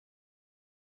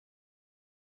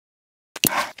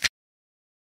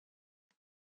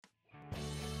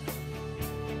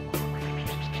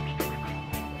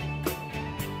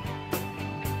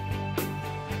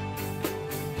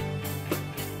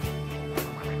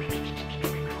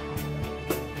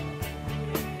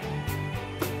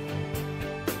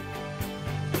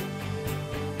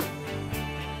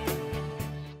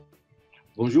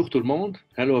Bonjour tout le monde.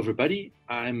 Hello everybody.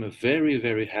 I'm very,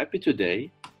 very happy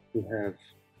today to have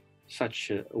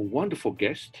such a wonderful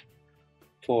guest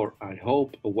for, I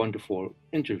hope, a wonderful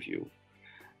interview.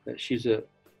 She's a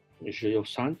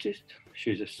geoscientist,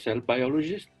 she's a cell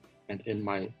biologist, and in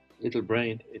my little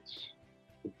brain it's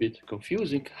a bit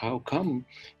confusing how come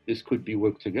this could be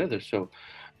worked together. So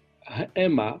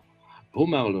Emma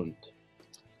Hammarlund,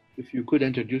 if you could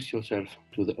introduce yourself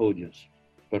to the audience,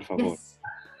 per favor.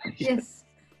 Yes,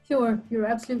 sure. You're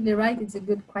absolutely right. It's a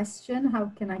good question. How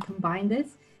can I combine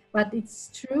this? But it's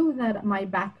true that my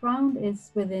background is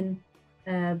within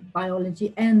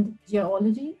biology and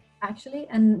geology, actually.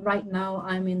 And right now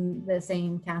I'm in the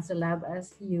same cancer lab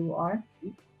as you are.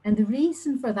 And the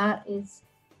reason for that is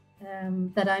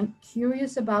that I'm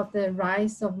curious about the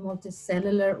rise of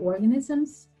multicellular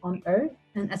organisms on Earth.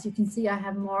 And as you can see, I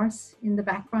have Mars in the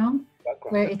background.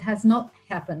 Where it has not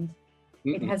happened.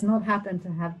 It has not happened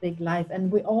to have big life.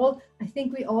 And I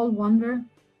think we all wonder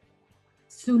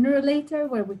sooner or later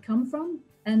where we come from.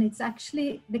 And it's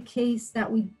actually the case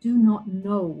that we do not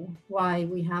know why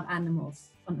we have animals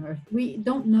on Earth. We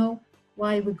don't know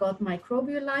why we got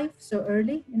microbial life so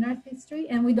early in Earth history.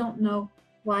 And we don't know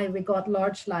why we got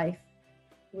large life,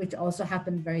 which also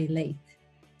happened very late.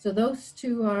 So those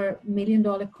two are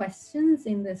million-dollar questions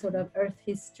in the sort of Earth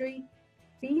history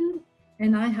field.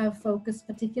 And I have focused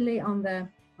particularly on the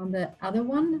other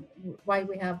one, why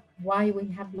we have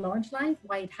large life,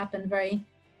 why it happened very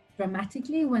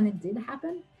dramatically when it did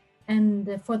happen.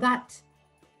 And for that,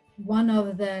 one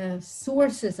of the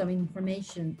sources of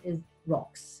information is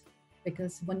rocks,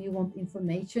 because when you want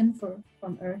information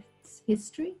from Earth's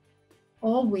history,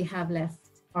 all we have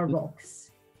left are rocks.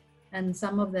 And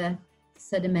some of the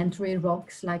sedimentary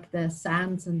rocks, like the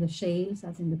sands and the shales,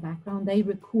 as in the background, they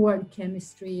record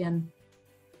chemistry and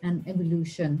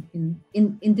evolution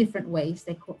in different ways.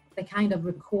 They kind of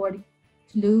record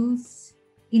clues,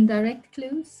 indirect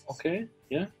clues. Okay,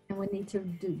 yeah. And we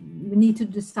need to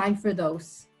decipher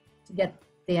those to get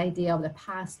the idea of the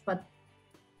past. But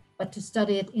to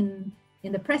study it in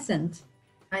the present,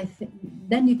 I think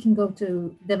then you can go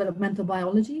to developmental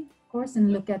biology, of course,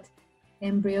 and look at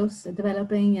embryos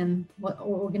developing and what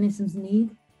organisms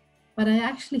need. But I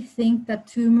actually think that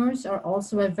tumors are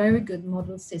also a very good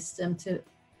model system to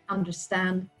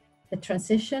understand the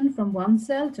transition from one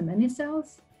cell to many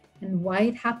cells and why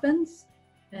it happens,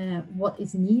 what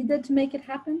is needed to make it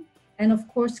happen. And of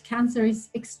course, cancer is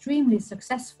extremely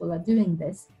successful at doing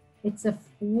this. It's a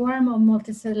form of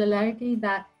multicellularity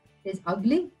that is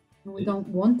ugly, and we don't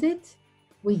want it,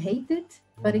 we hate it,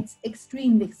 but it's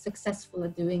extremely successful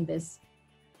at doing this.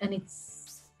 And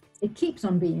it keeps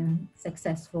on being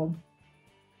successful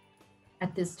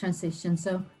at this transition.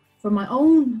 So for my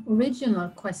own original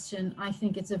question, I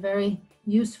think it's a very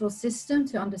useful system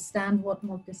to understand what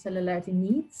multicellularity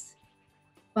needs.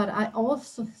 But I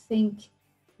also think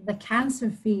the cancer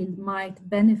field might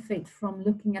benefit from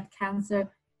looking at cancer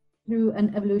through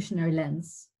an evolutionary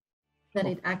lens, that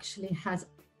it actually has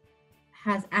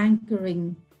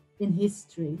anchoring in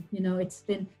history. You know, it's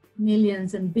been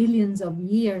millions and billions of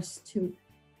years to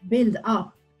build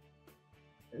up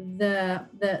the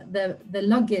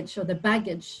luggage or the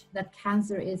baggage that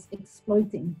cancer is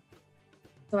exploiting.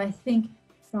 So I think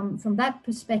from that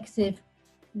perspective,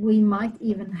 we might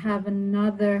even have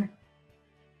another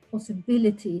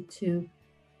possibility to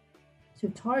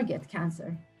target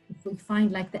cancer if we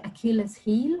find like the Achilles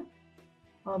heel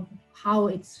of how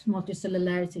its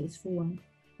multicellularity is formed.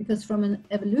 Because from an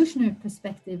evolutionary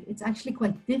perspective, it's actually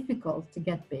quite difficult to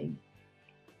get big.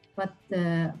 But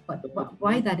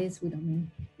why that is, we don't know.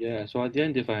 Yeah, so at the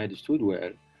end, if I understood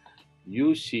well,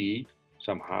 you see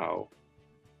somehow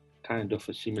kind of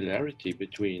a similarity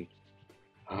between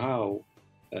how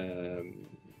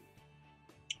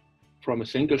from a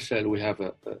single cell we have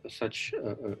such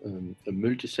a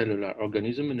multicellular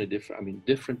organism and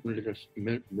different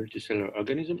multicellular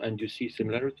organism, and you see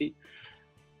similarity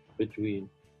between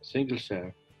a single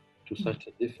cell to such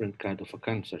a different kind of a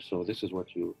cancer. So this is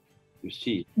what you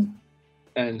see.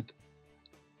 And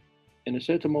in a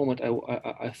certain moment,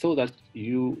 I thought that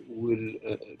you will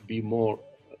be more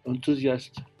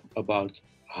enthusiastic about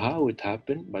how it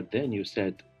happened, but then you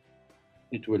said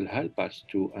it will help us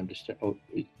to understand, or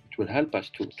it will help us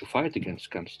to fight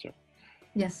against cancer.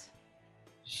 Yes.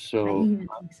 So, I even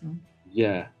think so.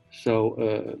 Yeah.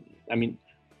 So,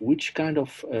 which kind of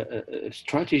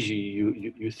strategy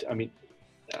you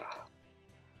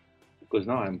because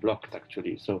now I'm blocked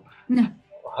actually. So. No.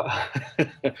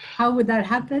 How would that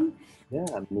happen? Yeah,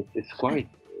 it's quite.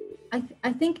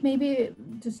 I think maybe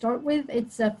to start with,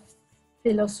 it's a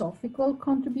philosophical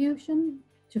contribution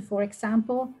to, for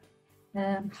example,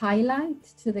 highlight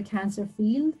to the cancer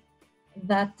field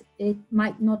that it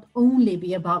might not only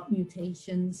be about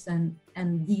mutations and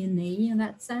DNA in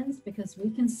that sense, because we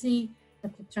can see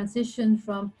that the transition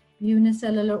from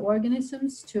unicellular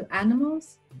organisms to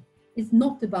animals is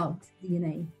not about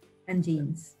DNA and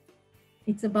genes.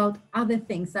 It's about other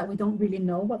things that we don't really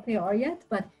know what they are yet,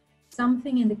 but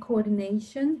something in the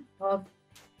coordination of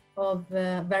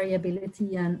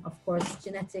variability and, of course,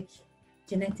 genetic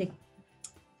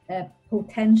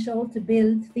potential to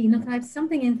build phenotypes.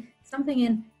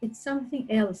 It's something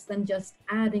else than just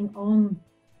adding on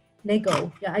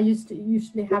Lego. Yeah, I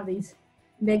usually have these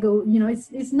Lego. You know,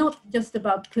 it's not just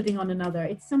about putting on another.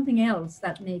 It's something else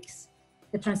that makes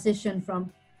the transition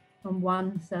from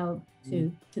one cell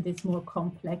to this more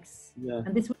complex. Yeah.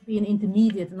 And this would be an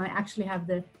intermediate, and I actually have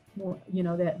the more, you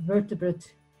know, the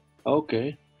vertebrate.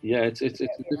 Okay. Yeah, it's a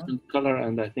different color,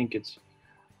 and I think it's.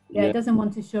 Yeah, it doesn't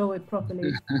want to show it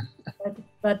properly,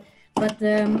 but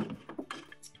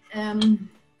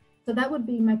so that would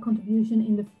be my contribution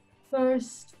in the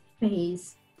first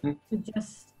phase, to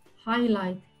just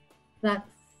highlight that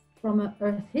from an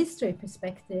Earth history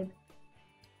perspective,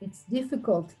 it's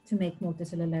difficult to make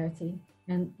multicellularity,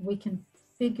 and if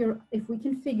we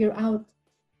can figure out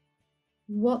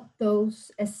what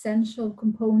those essential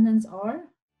components are,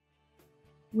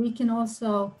 we can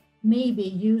also maybe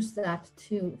use that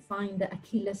to find the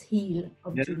Achilles heel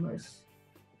of tumors.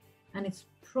 And it's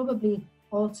probably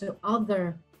also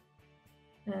other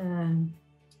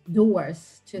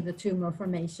doors to the tumor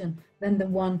formation than the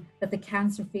one that the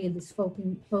cancer field is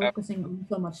focusing on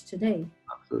so much today.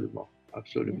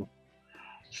 Absolutely. Yeah.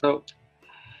 So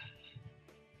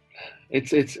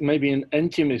it's maybe an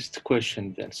intimist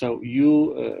question then. So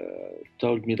you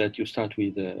told me that you start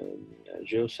with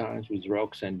geoscience, with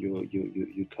rocks, and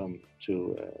you come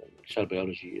to cell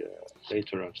biology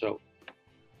later on. So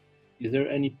is there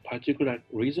any particular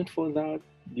reason for that?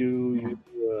 Do you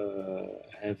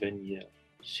have any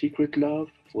secret love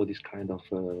for this kind of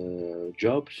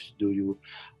jobs?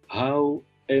 How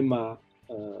Emma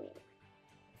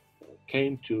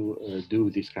came to do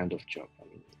this kind of job? I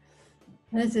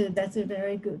mean, that's a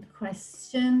very good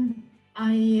question.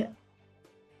 I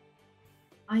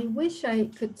wish I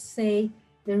could say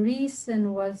the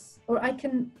reason was, or I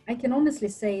can honestly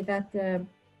say that the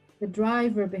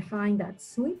driver behind that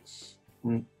switch,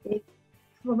 it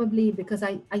probably because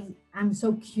I'm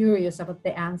so curious about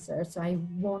the answer, so I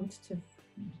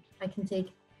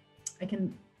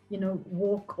can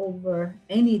walk over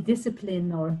any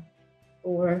discipline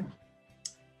or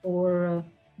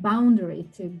boundary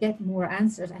to get more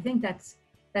answers. I think that's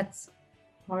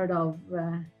part of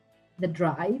the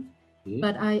drive.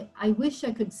 But I wish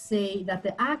I could say that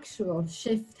the actual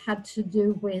shift had to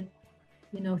do with,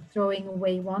 throwing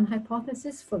away one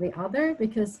hypothesis for the other,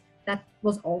 because that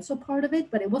was also part of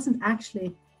it, but it wasn't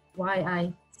actually why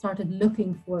I started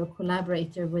looking for a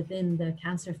collaborator within the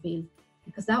cancer field,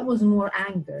 because that was more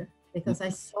anger, because I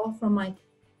saw from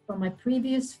my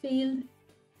previous field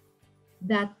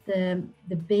that the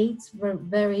debates were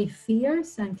very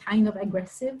fierce and kind of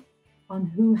aggressive on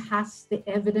who has the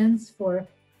evidence for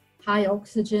high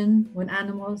oxygen when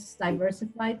animals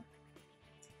diversified.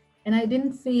 And I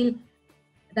didn't feel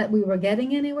that we were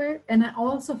getting anywhere. And I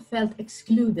also felt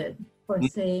excluded for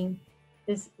saying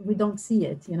this, we don't see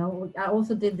it. I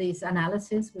also did this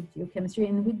analysis with geochemistry,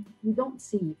 and we don't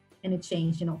see any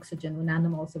change in oxygen when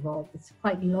animals evolved. It's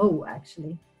quite low,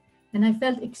 actually. And I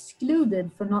felt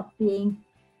excluded for not being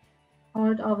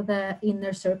part of the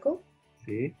inner circle.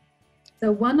 See?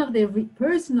 So one of the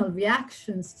personal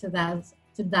reactions to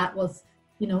that was,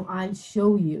 I'll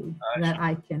show you that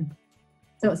I can.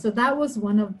 So that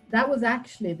was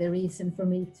actually the reason for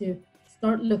me to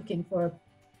start looking for a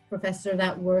professor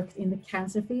that worked in the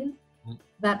cancer field,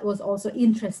 that was also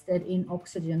interested in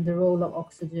oxygen, the role of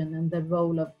oxygen and the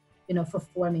role of, for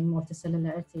forming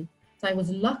multicellularity. So I was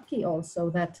lucky also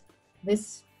that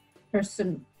this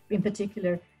person in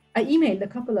particular, I emailed a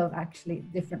couple of actually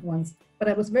different ones, but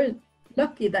I was very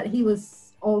lucky that he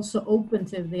was also open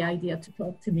to the idea to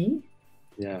talk to me.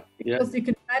 Yeah. Because you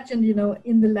can imagine,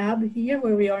 in the lab here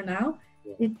where we are now,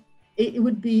 it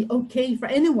would be okay for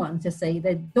anyone to say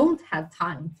they don't have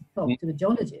time to talk to a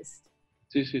geologist.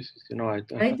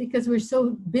 Right? Because we're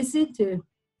so busy to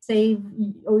save,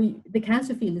 or the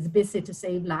cancer field is busy to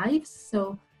save lives.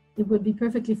 So it would be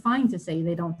perfectly fine to say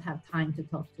they don't have time to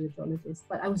talk to a geologist.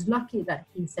 But I was lucky that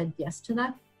he said yes to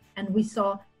that. And we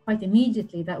saw quite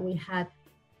immediately that we had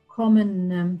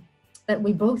common, that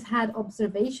we both had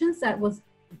observations that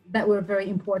were very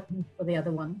important for the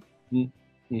other one,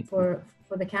 for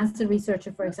for the cancer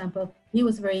researcher, for example, he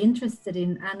was very interested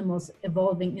in animals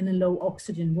evolving in a low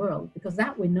oxygen world, because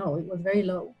that we know it was very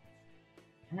low.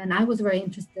 And I was very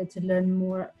interested to learn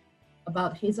more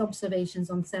about his observations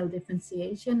on cell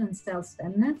differentiation and cell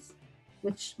stemness,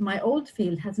 which my old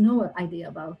field has no idea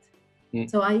about.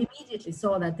 So I immediately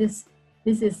saw that this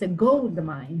is a gold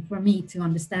mine for me to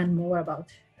understand more about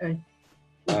Earth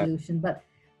evolution. But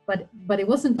it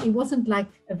wasn't like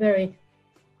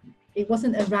it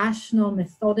wasn't a rational,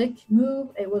 methodic move.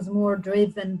 It was more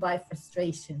driven by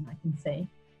frustration, I can say.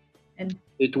 And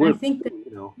it worked, I think that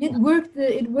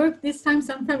it worked this time.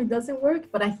 Sometimes it doesn't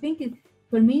work, but I think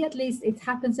for me at least, it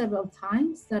happened several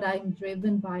times that I'm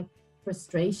driven by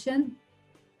frustration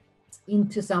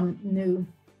into some new,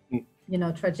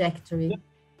 trajectory.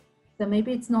 So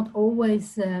maybe it's not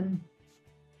always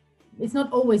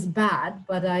bad,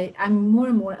 but I'm more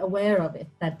and more aware of it,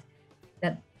 that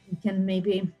you can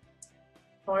maybe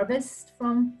harvest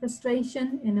from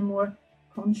frustration in a more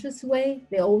conscious way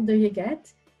the older you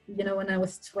get. When I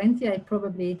was 20, I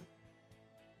probably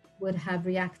would have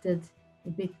reacted a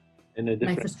bit.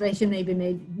 My frustration maybe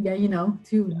made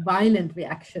too violent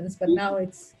reactions, but now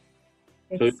it's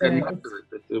so you can master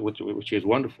it, which is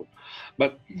wonderful.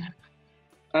 But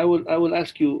I will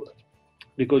ask you,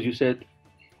 because you said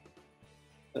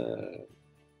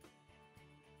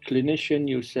clinician,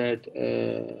 you said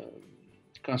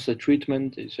cancer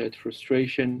treatment, you said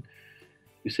frustration,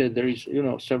 you said there is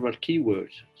several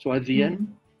keywords. So at the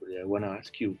end, I want to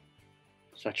ask you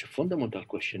such a fundamental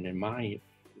question in my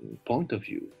point of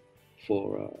view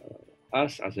for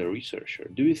us as a researcher.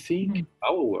 Do you think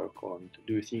our work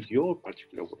do you think your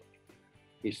particular work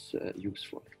is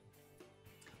useful?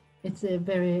 It's a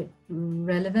very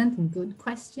relevant and good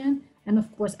question. And of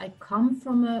course, I come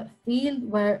from a field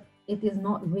where it is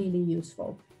not really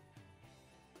useful.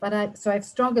 But so I've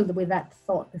struggled with that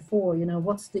thought before,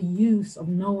 what's the use of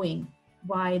knowing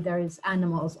why there is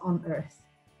animals on Earth?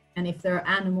 And if there are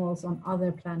animals on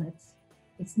other planets,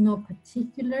 it's no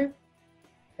particular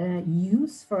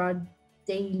use for our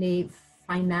daily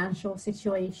financial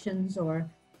situations or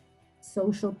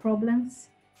social problems.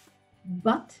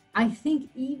 But I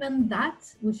think even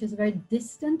that, which is very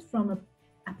distant from an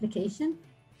application,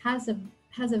 has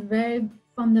a very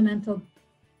fundamental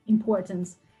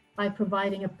importance by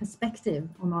providing a perspective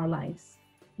on our lives.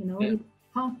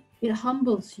 It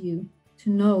humbles you to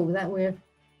know that we're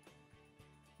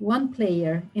one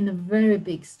player in a very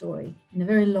big story, in a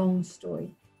very long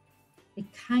story. It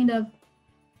kind of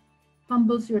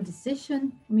humbles your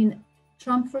decision. I mean,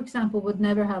 Trump, for example, would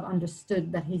never have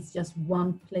understood that he's just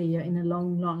one player in a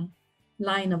long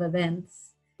line of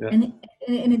events. Yeah. And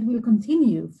it will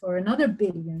continue for another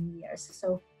billion years.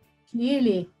 So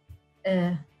clearly,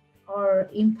 our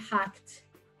impact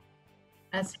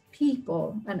as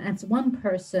people and as one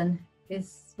person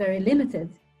is very limited.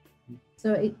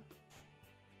 So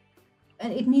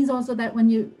it means also that when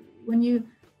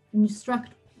you're struck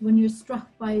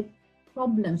by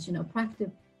problems,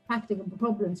 practical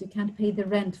problems, you can't pay the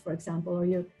rent, for example, or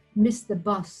you miss the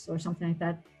bus or something like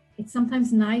that. It's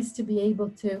sometimes nice to be able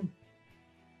to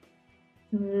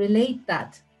relate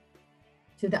that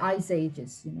to the ice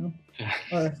ages,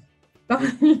 or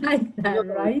something like that,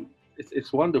 right?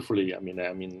 It's wonderfully,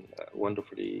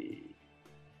 wonderfully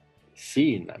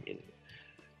seen.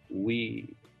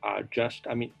 We are just,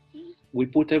 we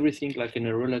put everything like in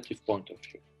a relative point of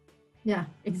view. Yeah,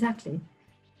 exactly.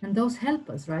 And those help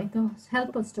us, right? Those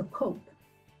help us to cope.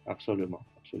 Absolutely.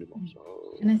 So.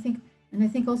 And I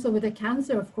think also with the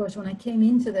cancer, of course, when I came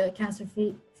into the cancer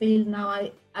field, now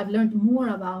I've learned more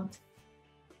about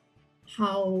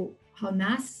how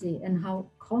nasty and how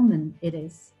common it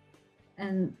is.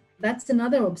 And that's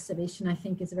another observation I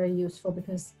think is very useful,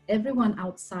 because everyone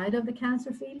outside of the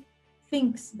cancer field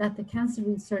thinks that the cancer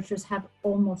researchers have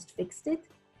almost fixed it,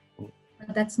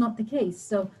 but that's not the case.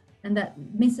 So, and that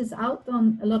misses out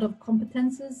on a lot of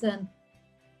competences and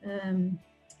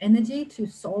energy to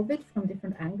solve it from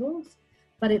different angles.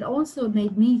 But it also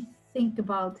made me think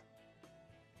about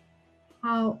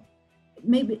how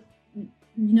maybe,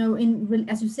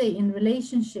 as you say, in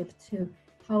relationship to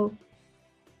how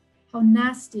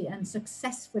nasty and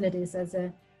successful it is as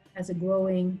a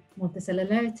growing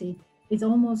multicellularity, is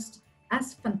almost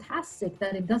as fantastic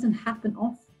that it doesn't happen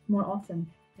more often.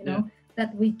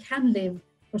 That we can live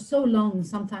for so long,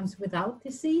 sometimes without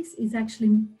disease, is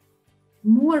actually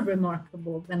more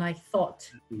remarkable than I thought.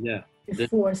 Yeah.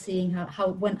 Before seeing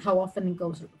how often it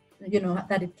goes,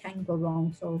 that it can go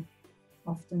wrong so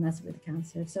often as with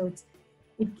cancer.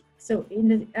 So in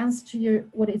the answer to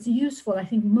what it's useful, I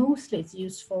think mostly it's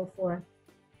useful for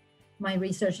my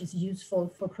research is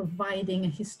useful for providing a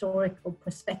historical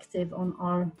perspective on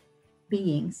our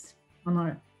beings, on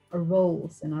our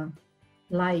roles and our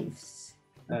lives,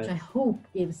 which I hope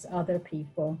gives other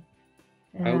people.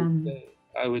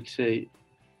 I would say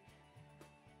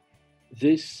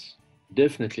this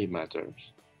definitely matters.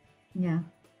 Yeah.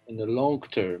 In the long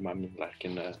term, I mean, like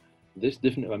this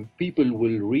definitely, people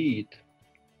will read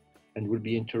and will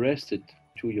be interested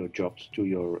to your jobs, to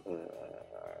your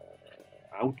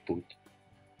output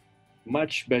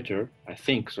much better. I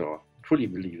think so. I truly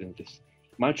believe in this.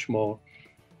 Much more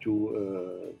to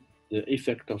the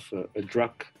effect of a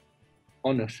drug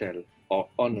on a cell or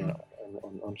on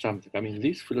something. I mean,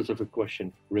 this philosophical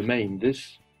question remain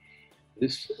this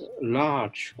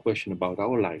large question about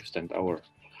our lives and our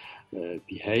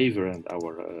behavior and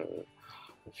our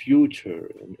future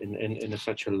in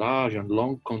such a large and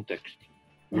long context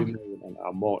remain and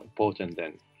are more important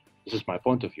than, this is my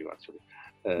point of view actually.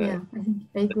 I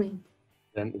agree.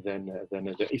 Than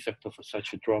the effect of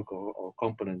such a drug or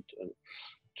component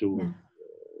to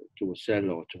a cell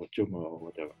or to a tumor or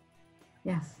whatever.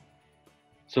 Yes.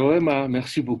 So Emma,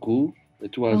 merci beaucoup.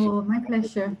 It was my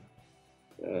pleasure.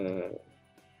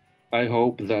 I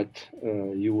hope that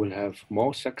you will have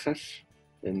more success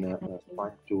in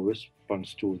trying to respond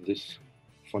to this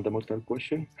fundamental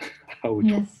question.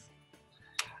 Yes.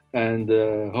 And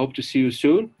hope to see you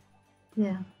soon.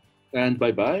 Yeah. And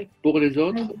bye bye. Pour les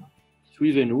autres,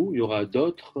 suivez-nous. Il y aura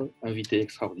d'autres invités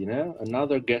extraordinaires.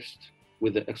 Another guest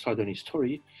with an extraordinary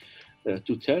story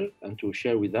to tell and to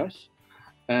share with us.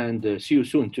 And see you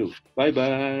soon too. Bye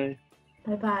bye.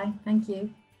 Bye bye. Thank you.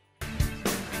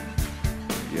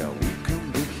 Yeah, we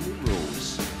come the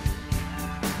heroes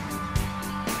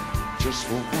just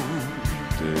for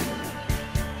one day.